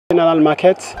General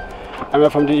Market, and we're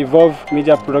from the Evolve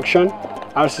Media Production,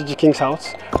 RCG King's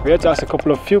House. We're here to ask a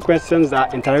couple of few questions that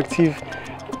are interactive,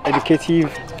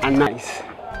 educative, and nice.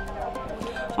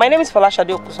 My name is Folashade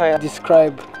Okusoya.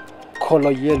 Describe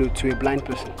color yellow to a blind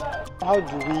person. How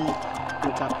do we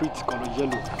interpret color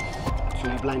yellow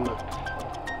to a blind man?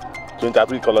 To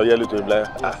interpret color yellow to a blind?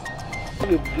 Yes. I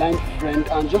have a blind friend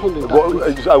and just want to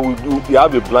interpret. You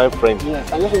have a blind friend?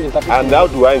 Yes, I just want to interpret. And how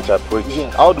do I interpret?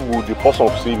 Yes. How would the person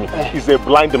see me? He's a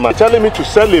blind man. You're telling me to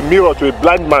sell a mirror to a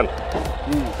blind man?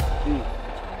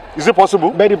 Is it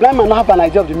possible? But the blind man have an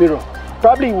idea of the mirror.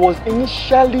 Probably it was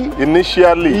initially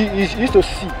he used to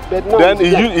see, but now then he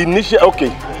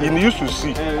used to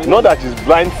see. Not that he's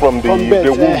blind from the womb.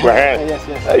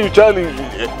 Yes. You tell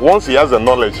him, once he has the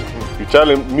knowledge, you tell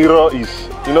him mirror is,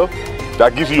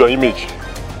 that gives you your image.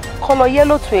 Color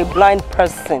yellow to a blind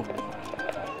person.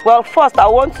 Well, first I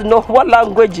want to know what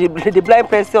language the blind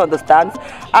person understands.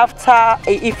 After,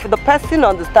 if the person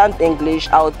understands English,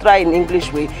 I'll try in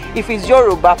English way. If it's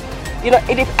Yoruba,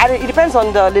 it depends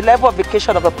on the level of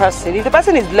education of the person. If the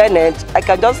person is learned, I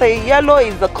can just say yellow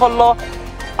is the color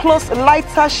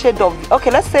lighter shade of, okay,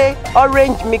 let's say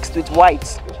orange mixed with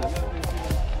white.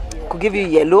 Could give you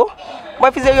yellow. But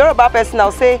if it's a Yoruba person,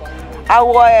 I'll say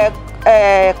our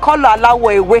color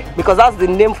alawo, because that's the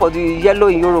name for the yellow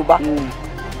in Yoruba.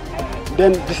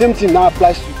 Then the same thing now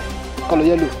applies to color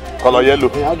yellow. Color yellow.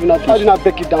 How do you not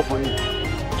break it down for you?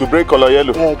 To break color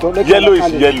yellow? Yellow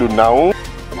is yellow now.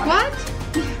 What?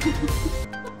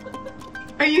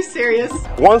 Are you serious?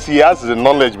 Once he has the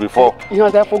knowledge before. He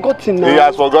has forgotten now. He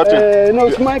has forgotten. No,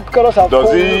 my colors have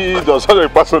Does such a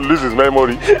person lose his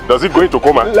memory? Does he go into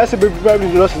coma? Let's say probably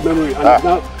he lost his memory.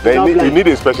 Then you need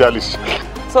a specialist.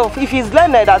 So if he's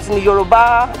learned that's in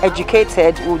Yoruba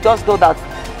educated, we'll just know that.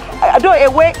 I know a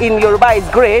way in Yoruba is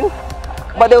green,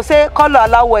 but they'll say color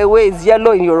alawo away is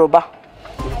yellow in Yoruba.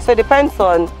 So it depends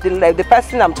on the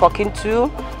person I'm talking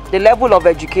to, the level of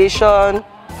education,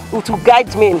 to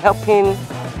guide me in helping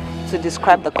to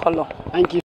describe the color.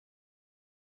 Thank you.